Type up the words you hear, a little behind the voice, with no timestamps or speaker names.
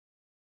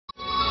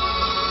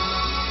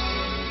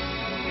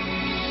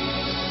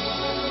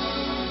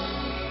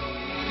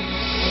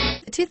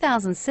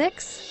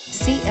2006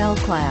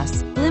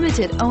 CL-Class.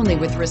 Limited only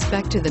with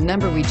respect to the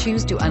number we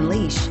choose to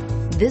unleash.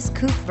 This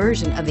coupe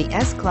version of the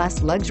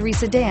S-Class luxury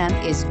sedan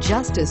is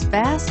just as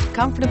fast,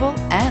 comfortable,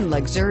 and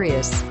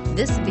luxurious.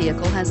 This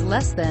vehicle has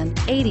less than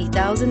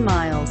 80,000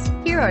 miles.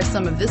 Here are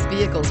some of this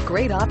vehicle's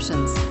great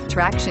options: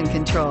 traction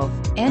control,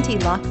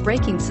 anti-lock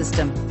braking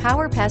system,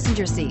 power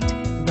passenger seat,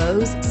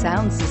 Bose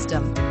sound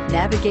system,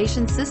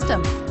 navigation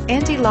system,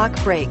 anti-lock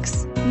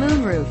brakes,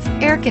 moonroof,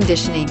 air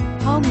conditioning,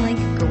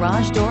 HomeLink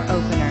garage door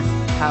opener,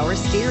 power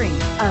steering.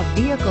 A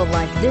vehicle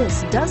like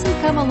this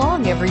doesn't come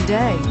along every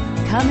day.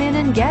 Come in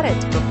and get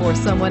it before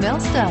someone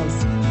else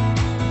does.